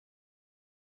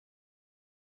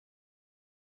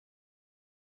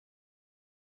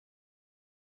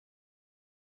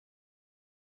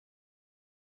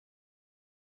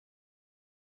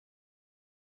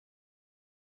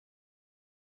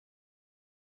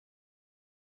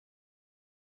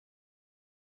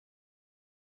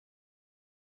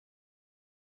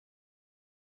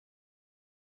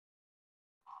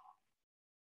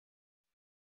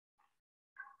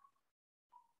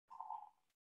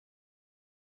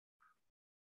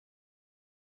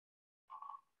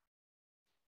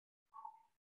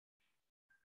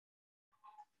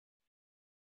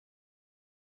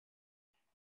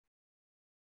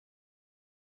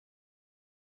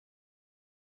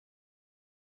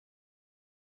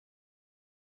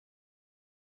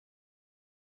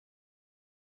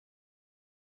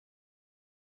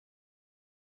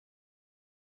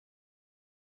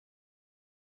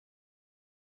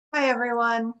Hi,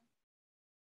 everyone.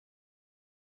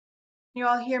 You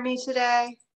all hear me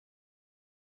today?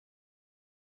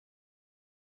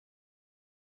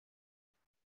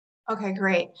 Okay,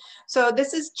 great. So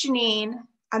this is Janine.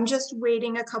 I'm just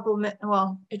waiting a couple minutes.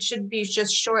 Well, it should be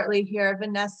just shortly here.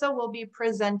 Vanessa will be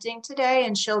presenting today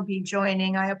and she'll be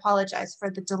joining. I apologize for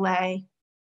the delay.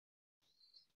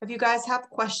 If you guys have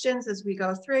questions as we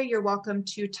go through, you're welcome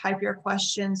to type your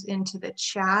questions into the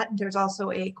chat. There's also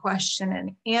a question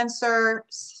and answer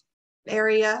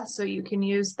area, so you can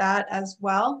use that as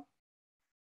well.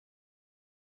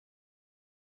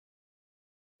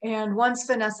 And once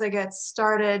Vanessa gets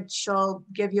started, she'll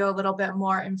give you a little bit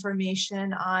more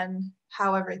information on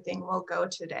how everything will go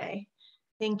today.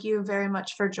 Thank you very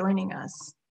much for joining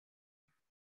us.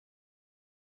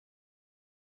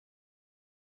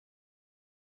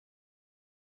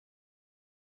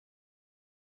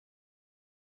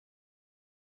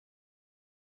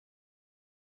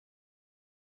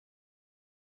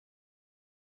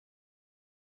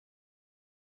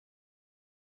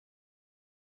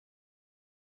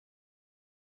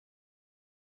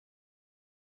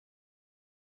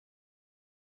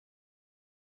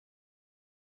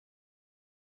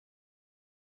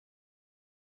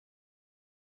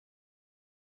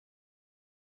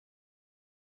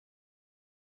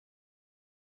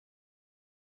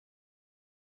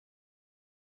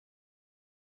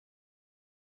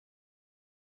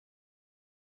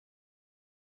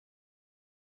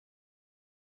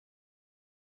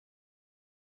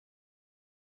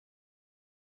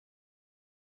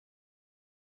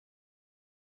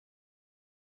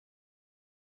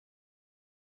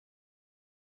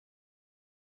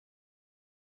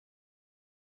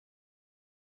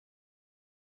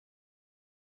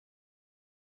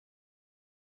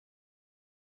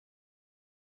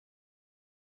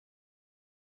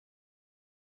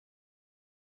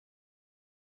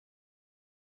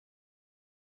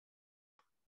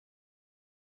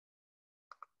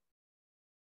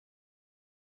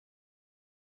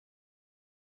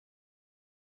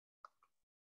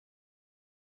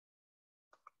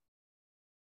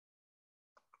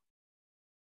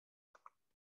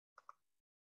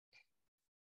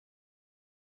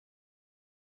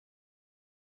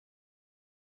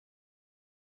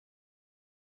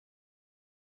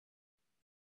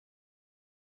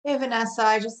 Hey, Vanessa,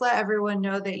 I just let everyone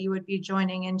know that you would be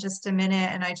joining in just a minute,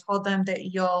 and I told them that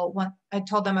I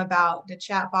told them about the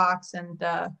chat box and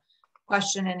the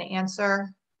question and answer.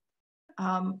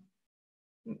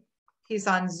 He's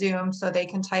on Zoom, so they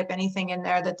can type anything in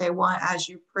there that they want as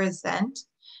you present.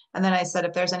 And then I said,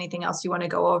 if there's anything else you want to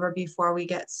go over before we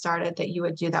get started, that you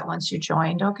would do that once you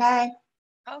joined, okay?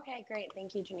 Okay, great.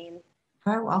 Thank you, Janine.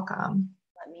 You're welcome.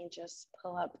 Let me just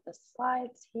pull up the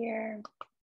slides here.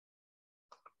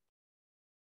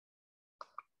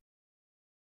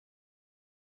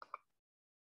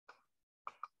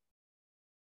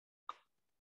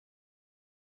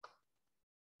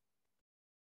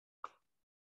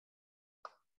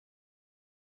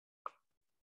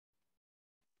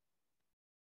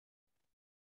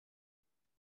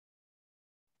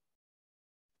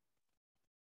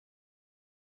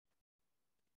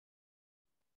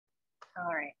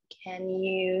 All right, can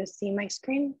you see my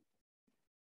screen?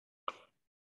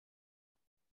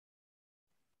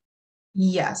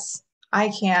 Yes, I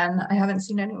can. I haven't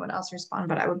seen anyone else respond,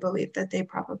 but I would believe that they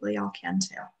probably all can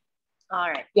too. All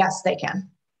right. Yes, they can.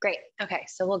 Great. Okay,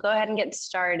 so we'll go ahead and get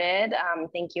started.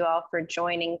 Thank you all for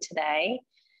joining today.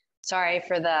 Sorry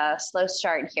for the slow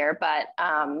start here, but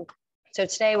so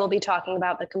today we'll be talking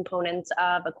about the components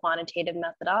of a quantitative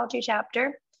methodology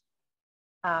chapter.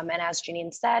 And as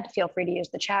Janine said, feel free to use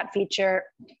the chat feature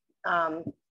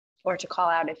or to call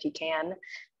out if you can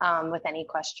with any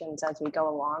questions as we go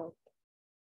along.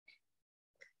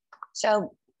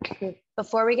 So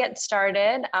before we get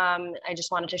started, I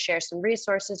just wanted to share some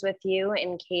resources with you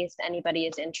in case anybody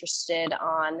is interested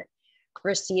on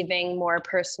receiving more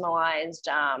personalized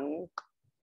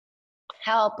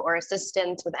help or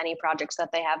assistance with any projects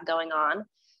that they have going on.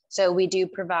 So we do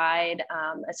provide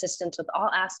assistance with all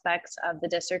aspects of the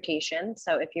dissertation.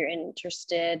 So if you're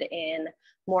interested in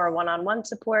more one-on-one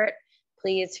support,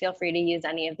 please feel free to use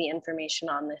any of the information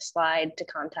on this slide to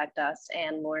contact us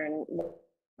and learn more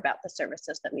about the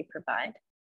services that we provide.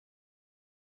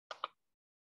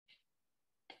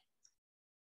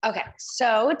 Okay,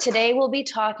 so today we'll be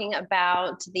talking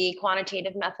about the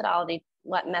quantitative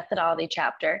methodology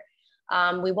chapter.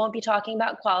 We won't be talking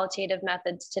about qualitative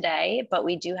methods today, but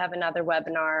we do have another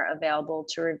webinar available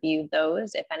to review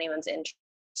those if anyone's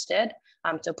interested.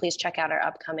 So please check out our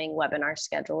upcoming webinar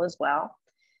schedule as well.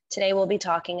 Today we'll be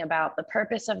talking about the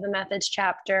purpose of the methods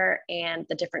chapter and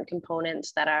the different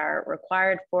components that are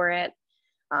required for it,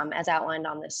 as outlined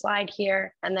on this slide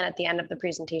here. And then at the end of the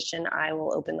presentation, I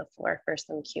will open the floor for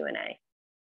some Q&A.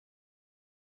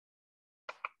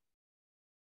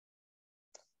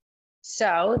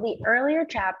 So the earlier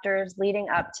chapters leading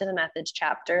up to the methods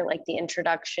chapter, like the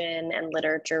introduction and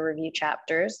literature review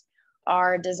chapters,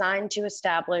 are designed to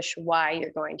establish why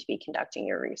you're going to be conducting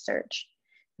your research.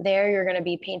 There, you're going to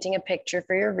be painting a picture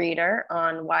for your reader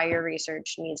on why your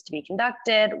research needs to be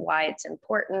conducted, why it's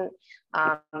important,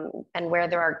 and where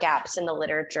there are gaps in the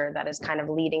literature that is kind of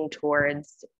leading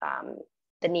towards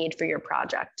the need for your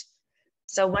project.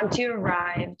 So once you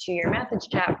arrive to your methods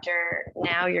chapter,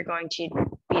 now you're going to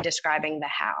be describing the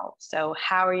how. So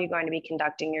how are you going to be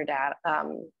conducting your data,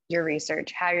 your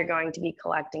research, how you're going to be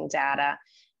collecting data,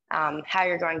 how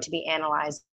you're going to be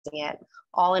analyzing it,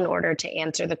 all in order to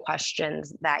answer the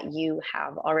questions that you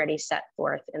have already set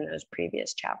forth in those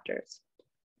previous chapters.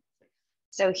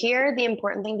 So here, the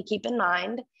important thing to keep in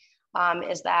mind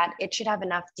is that it should have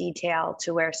enough detail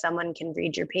to where someone can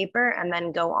read your paper and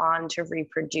then go on to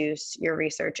reproduce your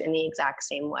research in the exact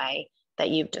same way that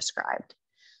you've described.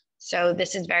 So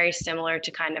this is very similar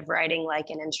to kind of writing like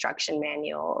an instruction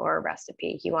manual or a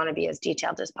recipe. You want to be as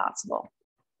detailed as possible.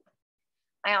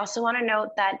 I also want to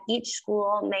note that each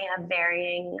school may have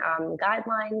varying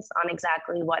guidelines on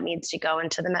exactly what needs to go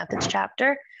into the methods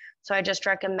chapter. So I just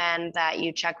recommend that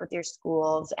you check with your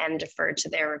schools and defer to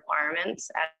their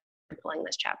requirements as you're pulling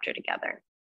this chapter together.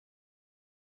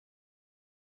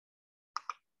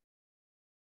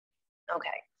 Okay,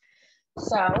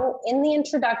 so in the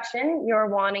introduction, you're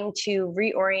wanting to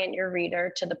reorient your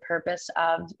reader to the purpose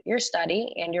of your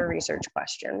study and your research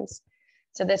questions.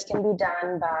 So this can be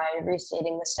done by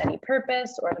restating the study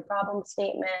purpose or the problem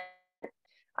statement,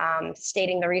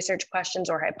 stating the research questions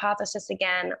or hypothesis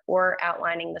again, or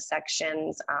outlining the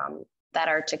sections that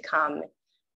are to come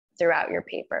throughout your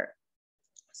paper.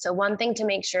 So one thing to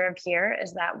make sure of here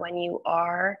is that when you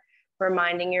are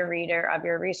reminding your reader of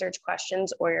your research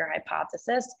questions or your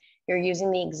hypothesis, you're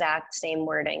using the exact same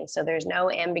wording. So there's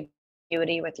no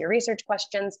ambiguity with your research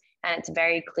questions, and it's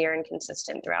very clear and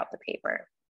consistent throughout the paper.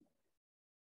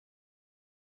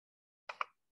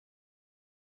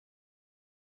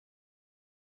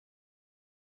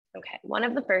 Okay, one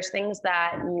of the first things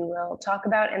that you will talk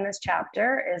about in this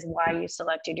chapter is why you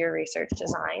selected your research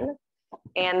design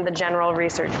and the general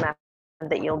research method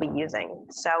that you'll be using.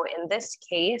 So in this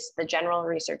case, the general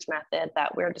research method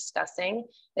that we're discussing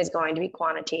is going to be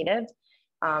quantitative,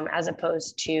 as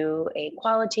opposed to a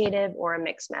qualitative or a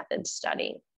mixed method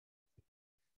study.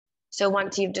 So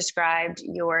once you've described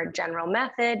your general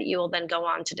method, you will then go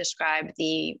on to describe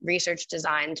the research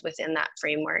designs within that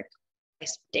framework,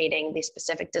 stating the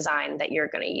specific design that you're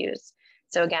going to use.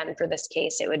 So again, for this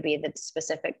case, it would be the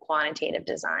specific quantitative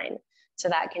design. So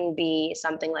that can be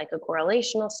something like a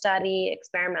correlational study,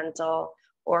 experimental,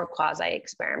 or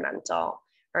quasi-experimental,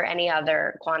 or any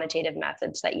other quantitative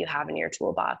methods that you have in your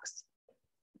toolbox.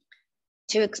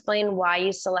 To explain why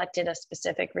you selected a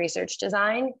specific research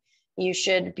design, you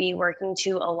should be working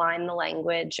to align the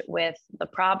language with the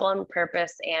problem,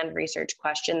 purpose, and research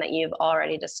question that you've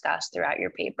already discussed throughout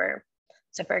your paper.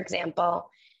 So for example,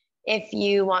 if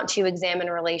you want to examine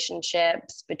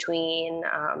relationships between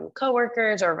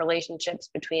coworkers or relationships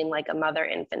between like a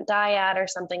mother-infant dyad or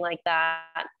something like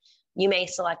that, you may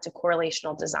select a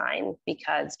correlational design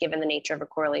because given the nature of a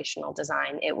correlational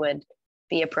design, it would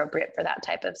be appropriate for that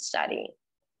type of study.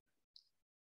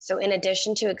 So in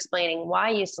addition to explaining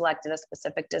why you selected a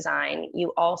specific design,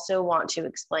 you also want to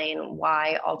explain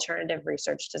why alternative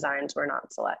research designs were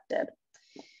not selected.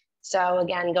 So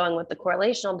again, going with the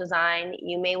correlational design,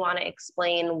 you may want to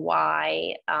explain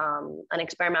why an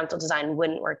experimental design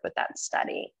wouldn't work with that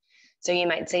study. So you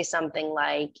might say something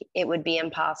like, it would be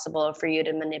impossible for you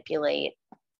to manipulate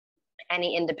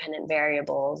any independent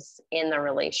variables in the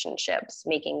relationships,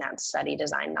 making that study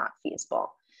design not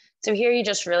feasible. So here you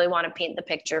just really want to paint the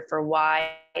picture for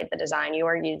why the design you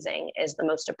are using is the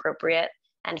most appropriate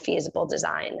and feasible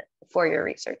design for your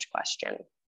research question.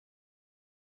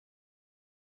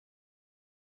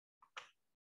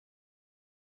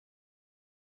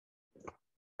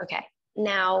 Okay,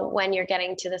 now when you're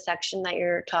getting to the section that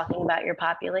you're talking about your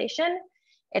population,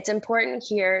 it's important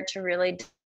here to really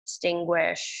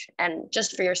distinguish and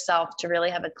just for yourself to really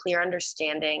have a clear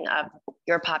understanding of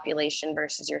your population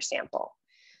versus your sample.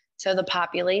 So the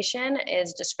population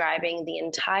is describing the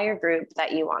entire group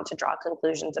that you want to draw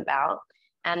conclusions about,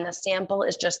 and the sample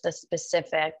is just the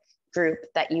specific group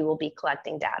that you will be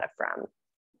collecting data from.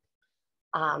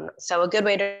 So a good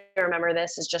way to remember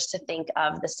this is just to think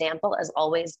of the sample as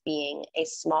always being a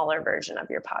smaller version of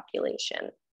your population.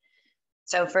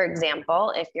 So for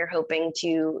example, if you're hoping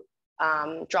to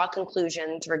draw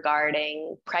conclusions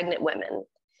regarding pregnant women,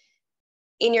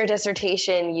 in your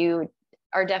dissertation, you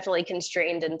are definitely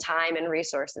constrained in time and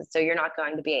resources. So you're not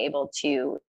going to be able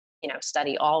to,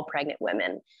 study all pregnant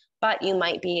women, but you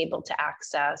might be able to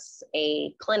access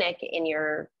a clinic in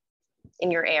your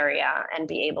area and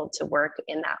be able to work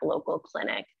in that local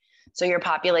clinic. So your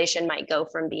population might go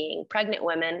from being pregnant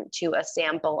women to a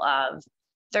sample of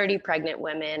 30 pregnant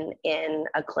women in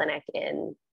a clinic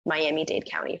in Miami-Dade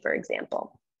County, for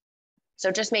example. So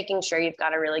just making sure you've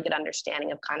got a really good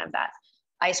understanding of kind of that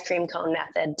ice cream cone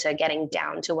method to getting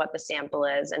down to what the sample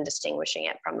is and distinguishing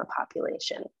it from the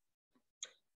population.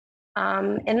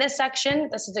 In this section,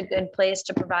 this is a good place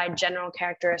to provide general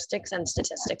characteristics and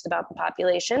statistics about the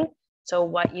population. So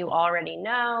what you already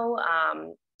know,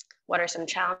 what are some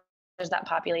challenges that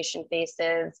population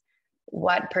faces,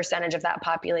 what percentage of that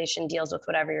population deals with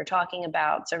whatever you're talking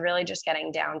about. So really just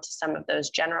getting down to some of those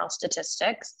general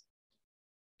statistics.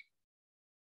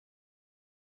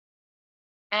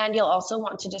 And you'll also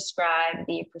want to describe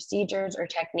the procedures or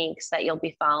techniques that you'll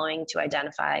be following to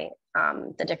identify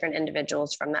the different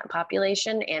individuals from that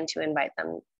population and to invite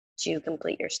them to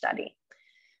complete your study.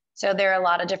 So there are a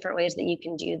lot of different ways that you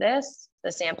can do this.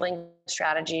 The sampling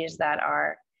strategies that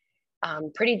are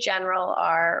pretty general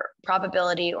are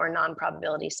probability or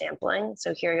non-probability sampling.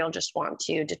 So here you'll just want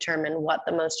to determine what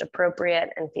the most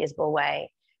appropriate and feasible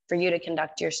way for you to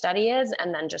conduct your study is,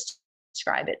 and then just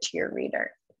describe it to your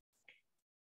reader.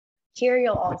 Here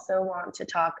you'll also want to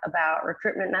talk about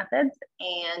recruitment methods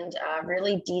and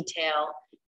really detail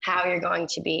how you're going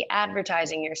to be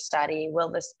advertising your study.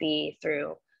 Will this be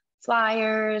through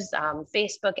flyers,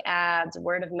 Facebook ads,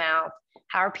 word of mouth?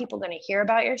 How are people going to hear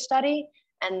about your study?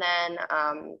 And then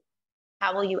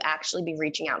how will you actually be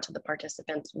reaching out to the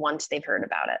participants once they've heard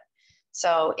about it?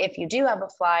 So if you do have a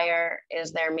flyer,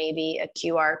 is there maybe a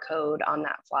QR code on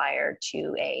that flyer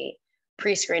to a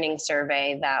pre-screening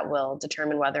survey that will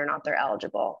determine whether or not they're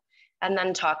eligible? And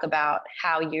then talk about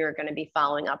how you're going to be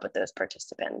following up with those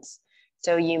participants.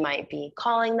 So you might be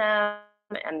calling them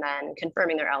and then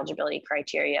confirming their eligibility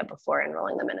criteria before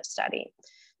enrolling them in a study.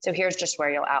 So here's just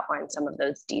where you'll outline some of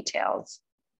those details.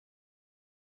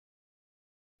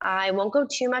 I won't go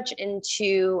too much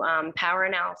into power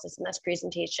analysis in this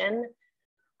presentation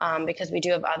because we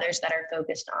do have others that are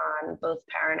focused on both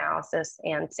power analysis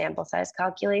and sample size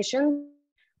calculation.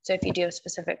 So if you do have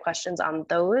specific questions on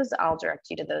those, I'll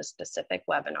direct you to those specific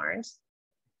webinars.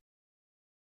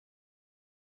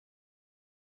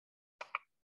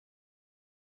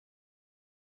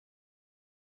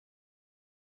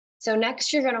 So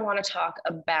next you're going to want to talk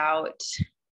about,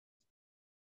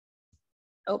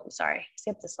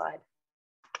 skip the slide.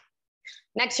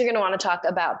 Next, you're going to want to talk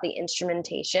about the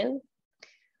instrumentation.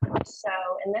 So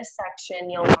in this section,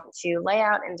 you'll want to lay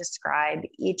out and describe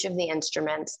each of the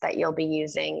instruments that you'll be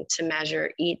using to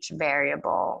measure each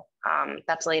variable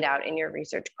that's laid out in your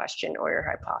research question or your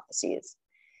hypotheses.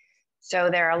 So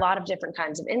there are a lot of different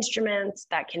kinds of instruments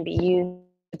that can be used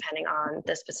depending on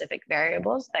the specific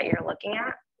variables that you're looking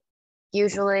at.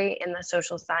 Usually in the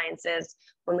social sciences,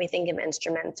 when we think of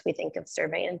instruments, we think of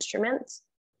survey instruments.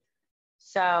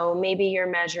 So maybe you're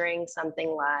measuring something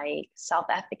like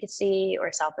self-efficacy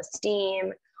or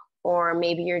self-esteem, or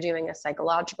maybe you're doing a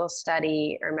psychological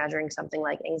study or measuring something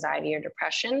like anxiety or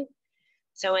depression.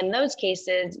 So in those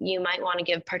cases, you might want to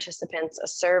give participants a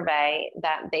survey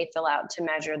that they fill out to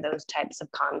measure those types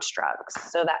of constructs.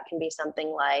 So that can be something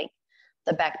like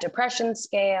the Beck Depression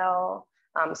Scale,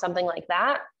 something like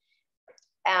that.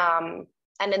 And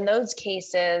in those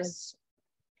cases,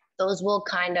 those will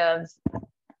kind of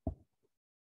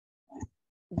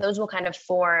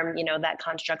form, that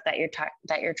construct that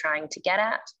you're trying to get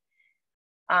at.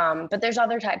 But there's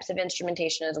other types of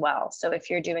instrumentation as well. So if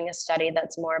you're doing a study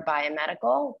that's more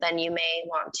biomedical, then you may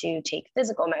want to take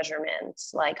physical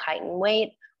measurements like height and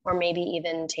weight, or maybe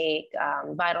even take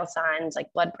vital signs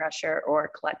like blood pressure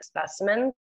or collect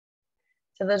specimens.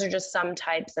 So those are just some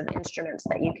types of instruments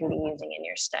that you can be using in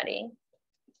your study.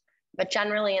 But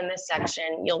generally in this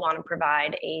section, you'll want to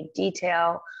provide a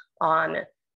detail on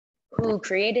who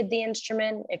created the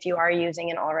instrument, if you are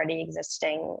using an already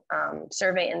existing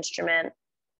survey instrument,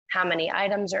 how many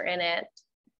items are in it,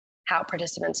 how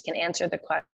participants can answer the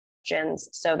questions.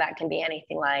 So that can be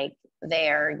anything like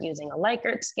they're using a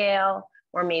Likert scale,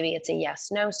 or maybe it's a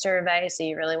yes/no survey. So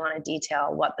you really want to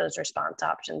detail what those response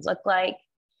options look like.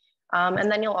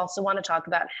 And then you'll also want to talk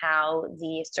about how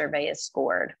the survey is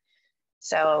scored.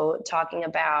 So talking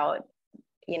about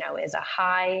is a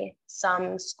high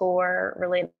sum score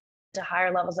related to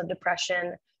higher levels of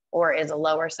depression, or is a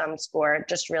lower sum score,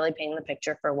 just really painting the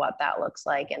picture for what that looks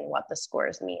like and what the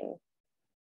scores mean.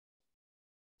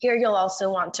 Here, you'll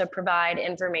also want to provide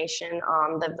information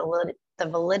on the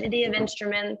validity of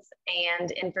instruments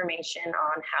and information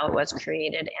on how it was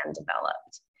created and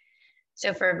developed.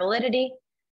 So for validity,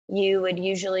 you would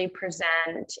usually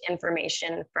present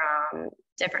information from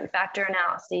different factor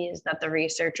analyses that the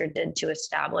researcher did to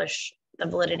establish the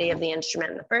validity of the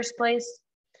instrument in the first place.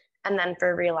 And then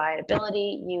for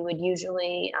reliability, you would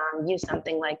usually use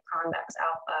something like convex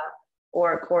alpha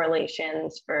or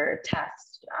correlations for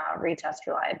retest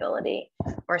reliability,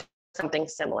 or something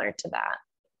similar to that.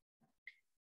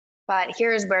 But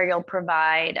here's where you'll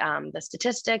provide the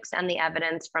statistics and the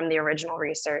evidence from the original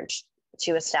research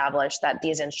to establish that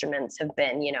these instruments have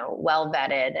been, well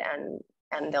vetted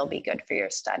and they'll be good for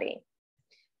your study.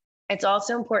 It's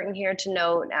also important here to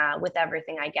note with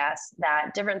everything, I guess,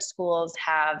 that different schools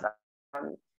have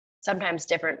sometimes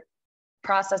different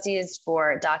processes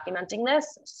for documenting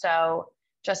this. So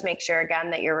just make sure, again,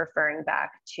 that you're referring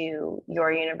back to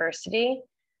your university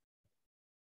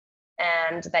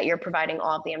and that you're providing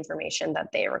all of the information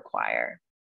that they require.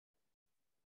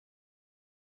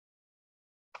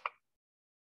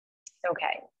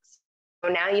 Okay,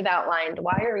 so now you've outlined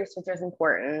why your research is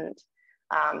important,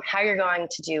 how you're going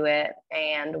to do it,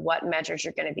 and what measures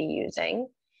you're going to be using.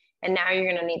 And now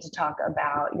you're going to need to talk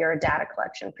about your data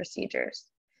collection procedures.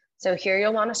 So here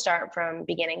you'll want to start from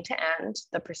beginning to end,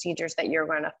 the procedures that you're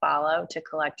going to follow to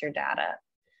collect your data.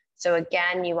 So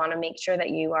again, you want to make sure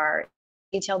that you are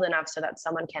detailed enough so that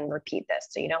someone can repeat this.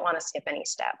 So you don't want to skip any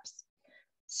steps.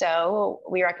 So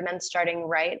we recommend starting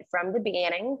right from the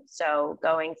beginning. So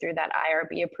going through that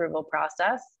IRB approval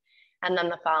process, and then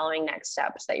the following next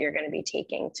steps that you're going to be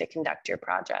taking to conduct your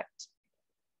project.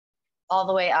 All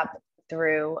the way up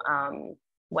through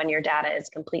when your data is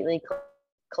completely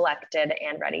collected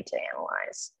and ready to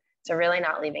analyze. So really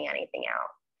not leaving anything out.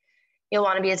 You'll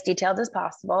want to be as detailed as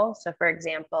possible. So for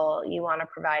example, you want to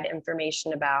provide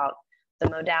information about the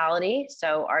modality.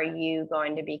 So are you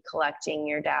going to be collecting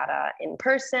your data in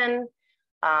person,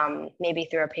 maybe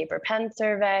through a paper pen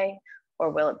survey, or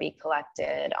will it be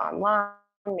collected online,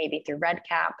 maybe through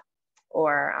REDCap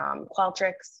or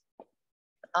Qualtrics?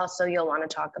 Also, you'll want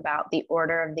to talk about the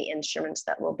order of the instruments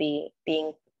that will be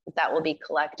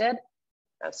collected.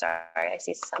 Oh, sorry, I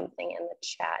see something in the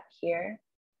chat here.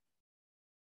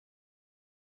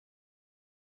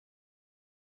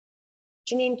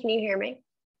 Janine, can you hear me?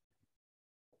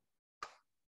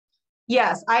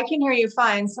 Yes, I can hear you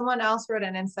fine. Someone else wrote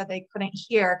in and said they couldn't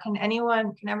hear. Can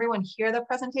everyone hear the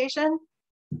presentation?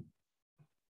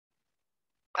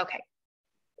 Okay,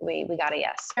 we got a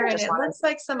yes. All right, it looks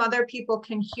like some other people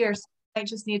can hear, so I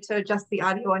just need to adjust the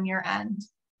audio on your end.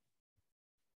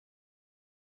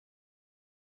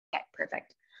 Okay,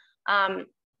 perfect.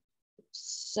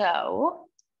 So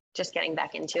just getting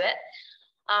back into it.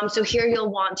 So here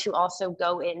you'll want to also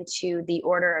go into the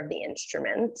order of the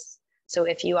instruments. So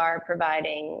if you are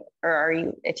providing,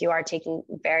 if you are taking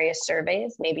various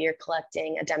surveys, maybe you're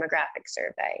collecting a demographic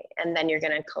survey, and then you're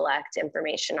going to collect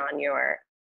information on your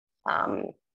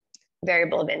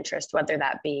variable of interest, whether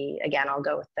that be, again, I'll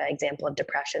go with the example of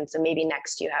depression. So maybe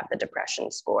next you have the depression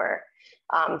score,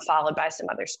 followed by some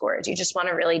other scores. You just want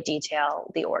to really detail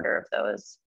the order of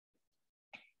those.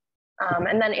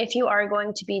 And then if you are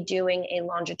going to be doing a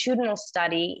longitudinal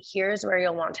study, here's where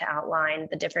you'll want to outline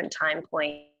the different time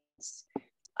points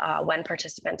when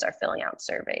participants are filling out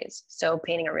surveys. So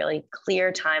painting a really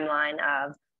clear timeline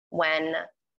of when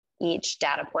each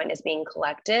data point is being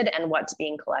collected and what's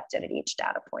being collected at each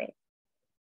data point.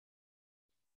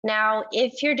 Now,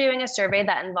 if you're doing a survey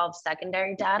that involves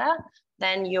secondary data,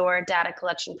 then your data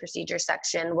collection procedure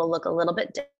section will look a little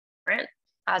bit different.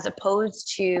 As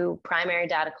opposed to primary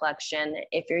data collection,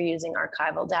 if you're using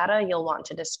archival data, you'll want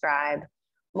to describe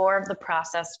more of the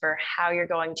process for how you're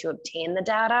going to obtain the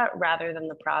data rather than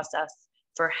the process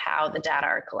for how the data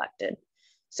are collected.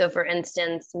 So for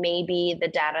instance, maybe the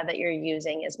data that you're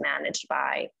using is managed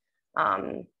by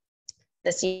the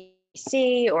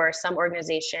CDC or some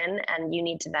organization, and you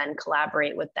need to then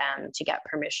collaborate with them to get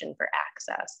permission for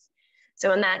access.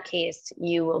 So in that case,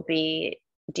 you will be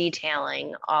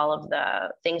detailing all of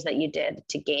the things that you did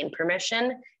to gain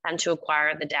permission and to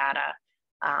acquire the data,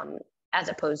 as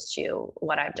opposed to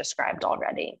what I've described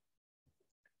already.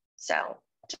 So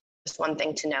just one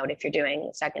thing to note if you're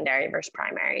doing secondary versus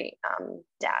primary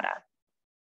data.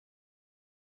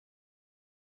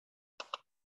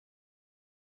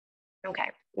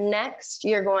 Okay, Next,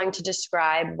 you're going to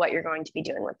describe what you're going to be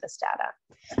doing with this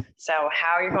data. So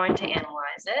how you're going to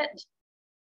analyze it.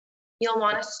 You'll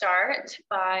want to start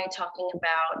by talking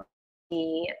about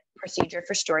the procedure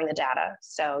for storing the data.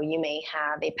 So you may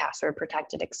have a password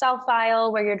protected Excel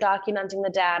file where you're documenting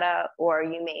the data, or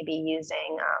you may be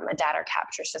using a data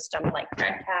capture system like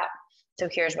RedCap. So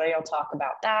here's where you'll talk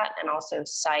about that and also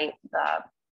cite the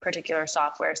particular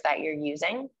softwares that you're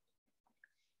using.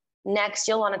 Next,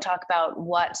 you'll want to talk about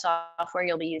what software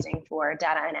you'll be using for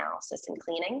data analysis and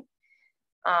cleaning.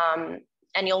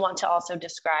 And you'll want to also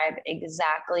describe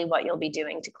exactly what you'll be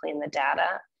doing to clean the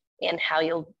data and how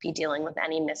you'll be dealing with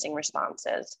any missing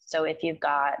responses. So if you've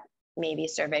got maybe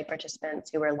survey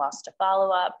participants who were lost to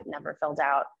follow-up, never filled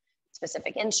out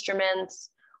specific instruments,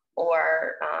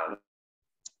 or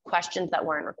questions that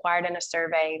weren't required in a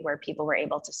survey where people were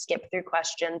able to skip through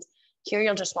questions, here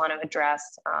you'll just want to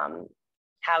address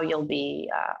how you'll be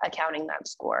accounting that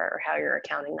score or how you're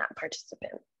accounting that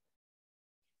participant.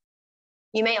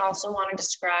 You may also want to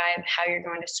describe how you're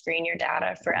going to screen your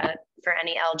data for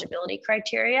any eligibility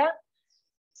criteria.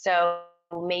 So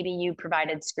maybe you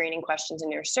provided screening questions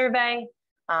in your survey.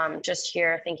 Just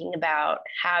here thinking about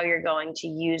how you're going to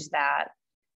use that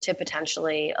to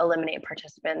potentially eliminate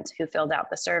participants who filled out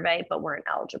the survey but weren't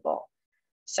eligible.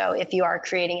 So if you are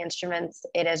creating instruments,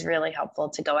 it is really helpful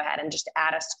to go ahead and just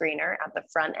add a screener at the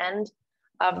front end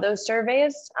of those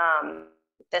surveys.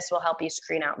 This will help you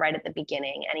screen out right at the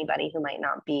beginning anybody who might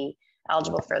not be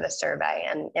eligible for the survey,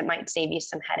 and it might save you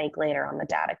some headache later on the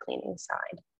data cleaning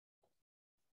side.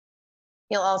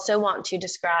 You'll also want to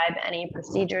describe any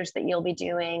procedures that you'll be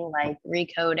doing, like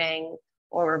recoding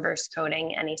or reverse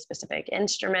coding any specific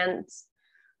instruments.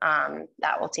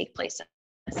 That will take place in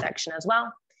this section as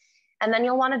well. And then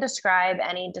you'll want to describe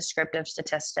any descriptive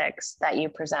statistics that you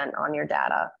present on your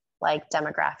data, like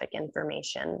demographic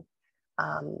information.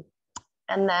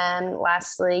 And then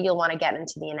lastly, you'll want to get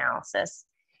into the analysis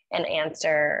and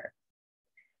answer,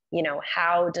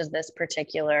 how does this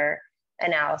particular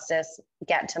analysis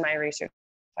get to my research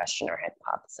question or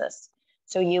hypothesis?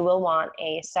 So you will want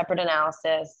a separate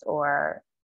analysis or,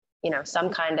 some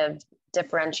kind of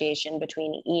differentiation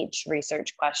between each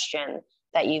research question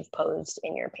that you've posed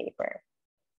in your paper.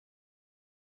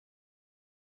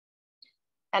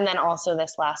 And then also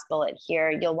this last bullet here,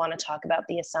 you'll want to talk about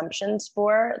the assumptions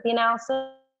for the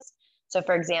analysis. So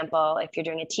for example, if you're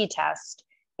doing a t-test,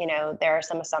 there are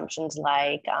some assumptions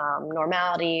like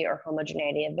normality or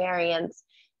homogeneity of variance.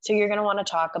 So you're going to want to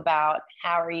talk about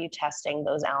how are you testing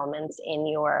those elements in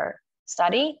your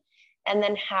study, and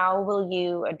then how will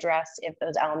you address if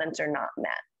those elements are not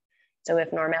met. So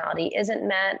if normality isn't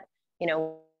met,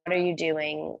 what are you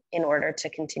doing in order to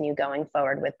continue going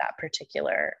forward with that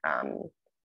particular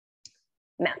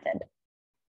method?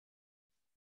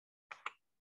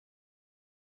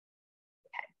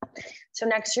 Okay. So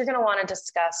next, you're going to want to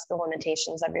discuss the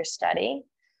limitations of your study.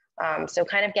 So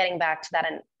kind of getting back to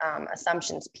that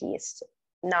assumptions piece,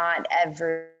 not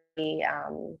every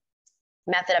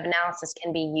method of analysis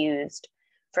can be used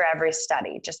for every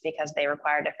study just because they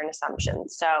require different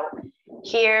assumptions. So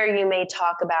here you may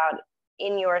talk about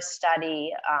in your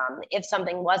study, if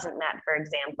something wasn't met, for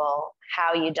example,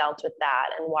 how you dealt with that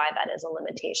and why that is a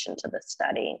limitation to the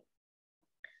study.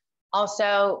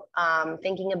 Also,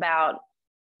 thinking about,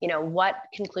 what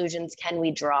conclusions can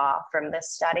we draw from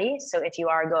this study? So if you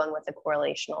are going with a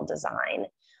correlational design,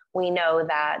 we know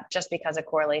that just because a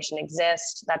correlation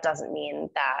exists, that doesn't mean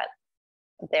that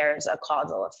there's a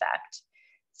causal effect.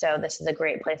 So this is a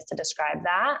great place to describe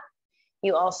that.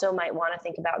 You also might want to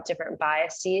think about different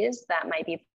biases that might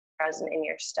be present in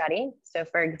your study. So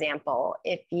for example,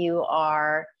 if you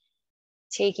are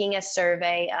taking a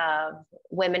survey of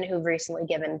women who've recently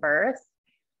given birth,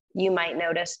 you might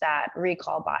notice that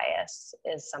recall bias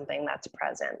is something that's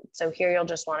present. So here you'll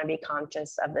just want to be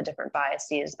conscious of the different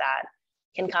biases that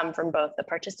can come from both the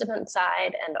participant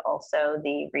side and also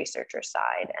the researcher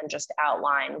side, and just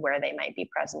outline where they might be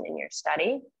present in your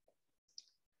study.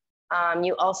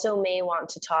 You also may want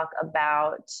to talk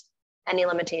about any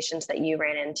limitations that you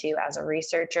ran into as a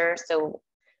researcher. So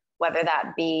whether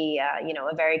that be,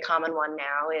 a very common one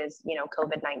now is,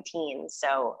 COVID-19.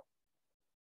 So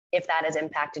if that has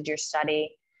impacted your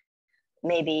study,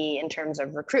 maybe in terms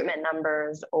of recruitment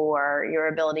numbers or your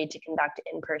ability to conduct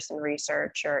in-person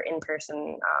research or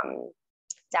in-person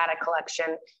data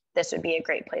collection, this would be a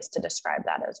great place to describe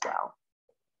that as well.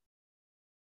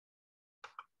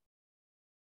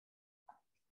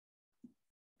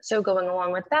 So going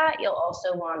along with that, you'll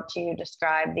also want to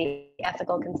describe the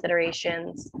ethical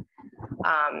considerations.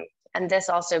 And this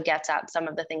also gets at some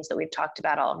of the things that we've talked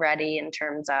about already in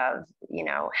terms of,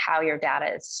 how your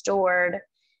data is stored.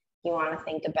 You want to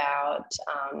think about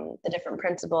the different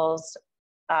principles,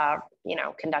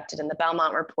 conducted in the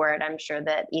Belmont report. I'm sure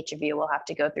that each of you will have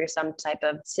to go through some type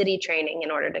of city training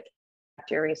in order to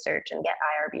conduct your research and get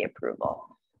IRB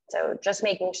approval. So just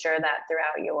making sure that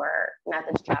throughout your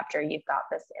methods chapter, you've got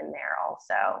this in there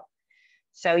also.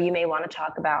 So you may want to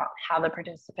talk about how the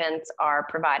participants are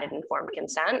provided informed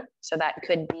consent. So that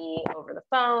could be over the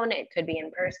phone, it could be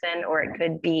in person, or it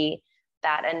could be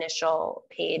that initial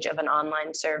page of an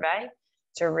online survey.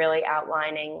 So really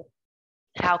outlining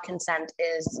how consent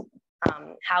is,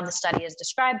 how the study is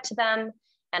described to them,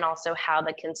 and also how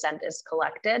the consent is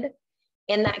collected.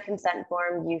 In that consent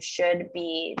form, you should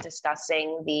be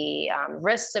discussing the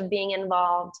risks of being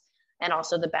involved and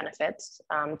also the benefits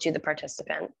to the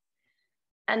participant.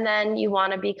 And then you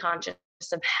want to be conscious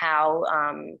of how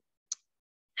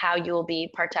you will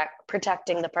be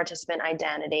protecting the participant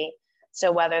identity.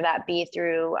 So whether that be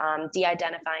through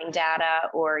de-identifying data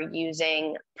or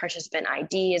using participant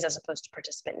IDs as opposed to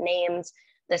participant names,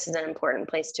 this is an important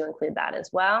place to include that as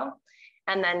well.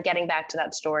 And then getting back to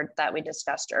that storage that we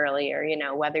discussed earlier,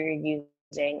 whether you're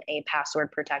using a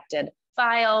password protected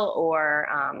file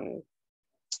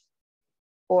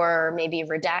or maybe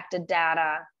redacted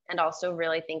data, and also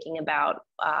really thinking about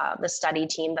the study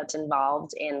team that's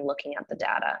involved in looking at the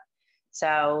data.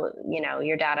 So,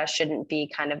 your data shouldn't be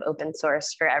kind of open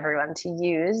source for everyone to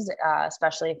use,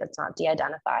 especially if it's not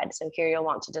de-identified. So here you'll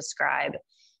want to describe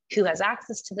who has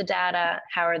access to the data,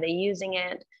 how are they using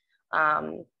it,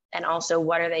 and also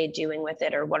what are they doing with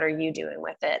it, or what are you doing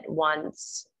with it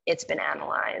once it's been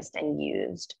analyzed and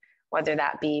used, whether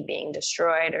that be being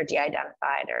destroyed or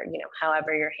de-identified, or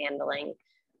however you're handling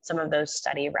some of those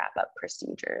study wrap-up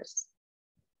procedures.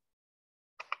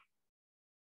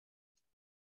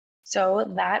 So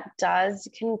that does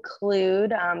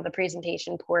conclude the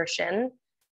presentation portion.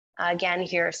 Again,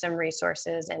 here are some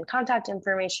resources and contact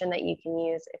information that you can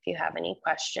use if you have any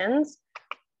questions.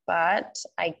 But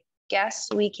I guess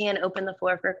we can open the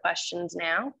floor for questions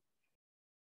now.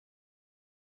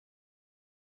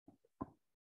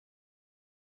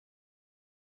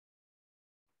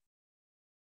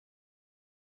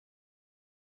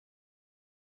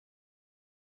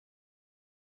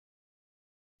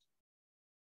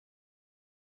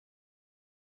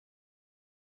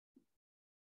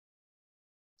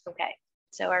 Okay,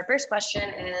 so our first question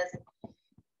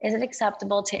is it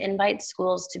acceptable to invite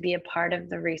schools to be a part of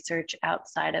the research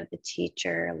outside of the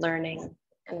teacher, learning,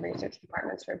 and research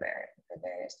departments for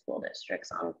various school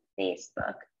districts on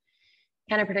Facebook?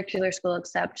 Can a particular school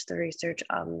accept the research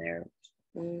on their,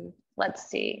 let's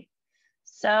see.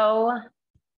 So,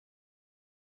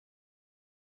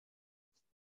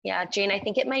 yeah, Jane, I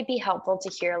think it might be helpful to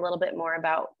hear a little bit more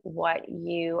about what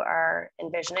you are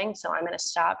envisioning. So I'm going to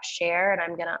stop share and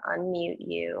I'm going to unmute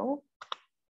you.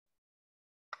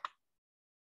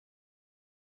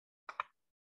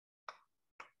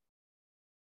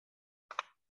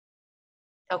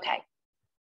 Okay,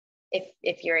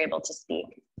 if you're able to speak.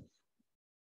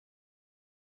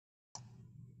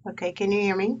 Okay, can you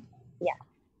hear me?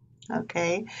 Yeah.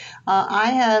 Okay.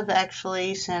 I have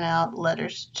actually sent out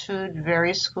letters to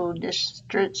various school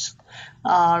districts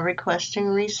requesting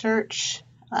research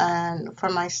for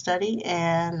my study,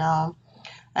 and I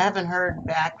haven't heard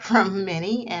back from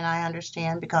many, and I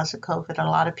understand because of COVID, a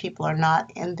lot of people are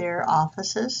not in their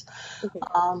offices.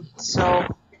 So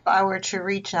if I were to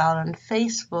reach out on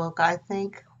Facebook, I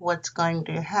think what's going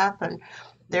to happen,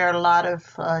 there are a lot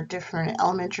of different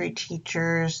elementary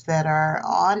teachers that are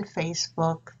on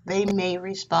Facebook. They may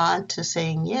respond to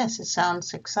saying, yes, it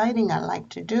sounds exciting, I'd like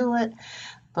to do it,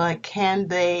 but can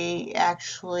they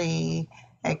actually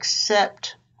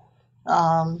accept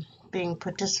being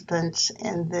participants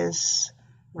in this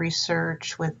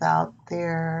research without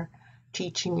their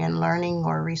teaching and learning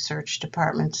or research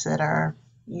departments that are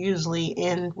usually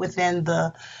within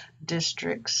the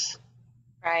districts?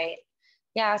 Right.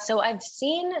 Yeah, so I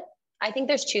think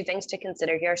there's two things to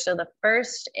consider here. So the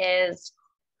first is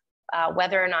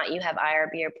whether or not you have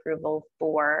IRB approval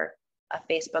for a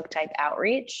Facebook type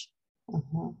outreach.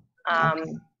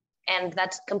 Okay. And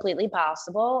that's completely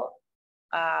possible.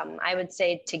 I would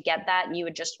say to get that, you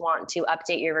would just want to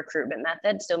update your recruitment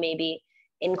method. So maybe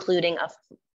including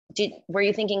were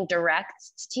you thinking direct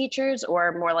to teachers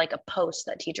or more like a post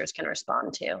that teachers can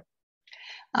respond to?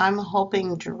 I'm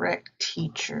hoping direct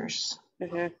teachers.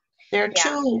 Mm-hmm. There are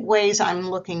two ways I'm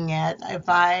looking at. If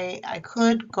I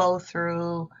could go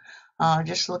through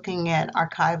just looking at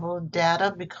archival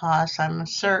data, because I'm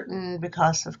certain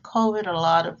because of COVID, a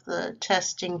lot of the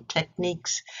testing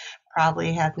techniques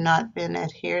probably have not been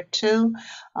adhered to.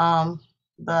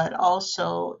 But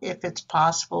also, if it's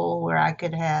possible, where I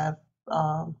could have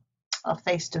a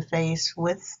face-to-face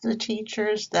with the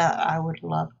teachers, that I would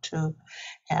love to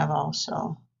have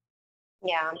also.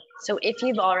 Yeah. So if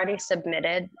you've already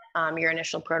submitted your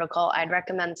initial protocol, I'd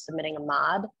recommend submitting a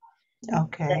mod that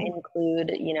Okay.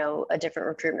 include, you know, a different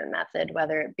recruitment method,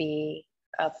 whether it be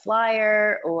a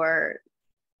flyer or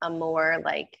a more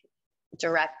like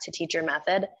direct to teacher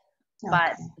method.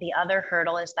 But Okay. the other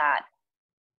hurdle is that,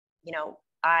 you know,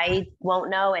 I won't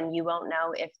know and you won't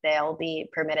know if they'll be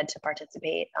permitted to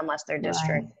participate unless their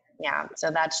district. Right. Yeah.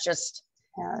 So that's just,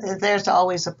 Yeah, there's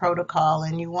always a protocol,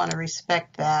 and you want to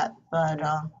respect that. But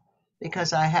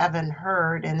because I haven't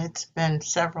heard, and it's been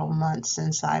several months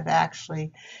since I've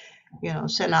actually,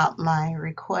 sent out my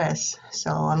request,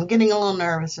 so I'm getting a little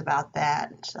nervous about that.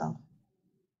 So,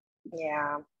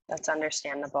 yeah, that's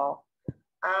understandable.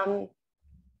 Um,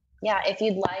 yeah, if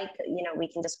you'd like, you know, we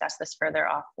can discuss this further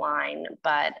offline,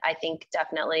 but I think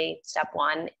definitely step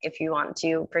one, if you want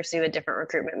to pursue a different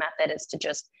recruitment method, is to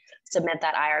just submit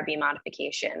that IRB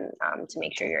modification to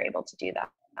make sure you're able to do that.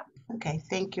 okay,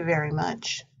 thank you very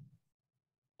much.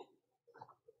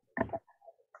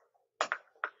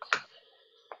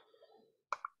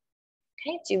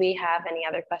 Okay, do we have any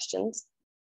other questions?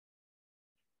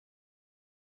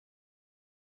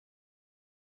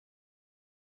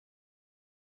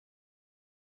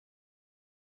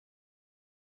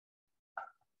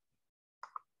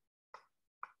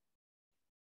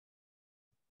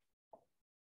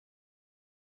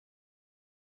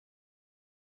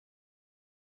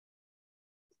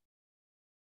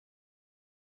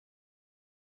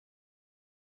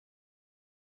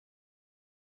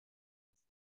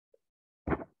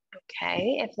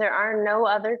 Okay, if there are no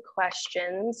other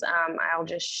questions, I'll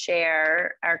just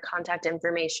share our contact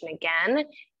information again.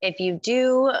 If you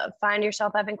do find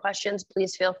yourself having questions,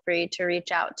 please feel free to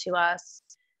reach out to us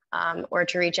or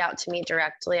to reach out to me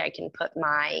directly. I can put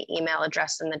my email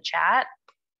address in the chat.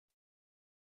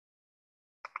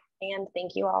 And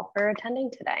thank you all for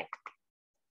attending today.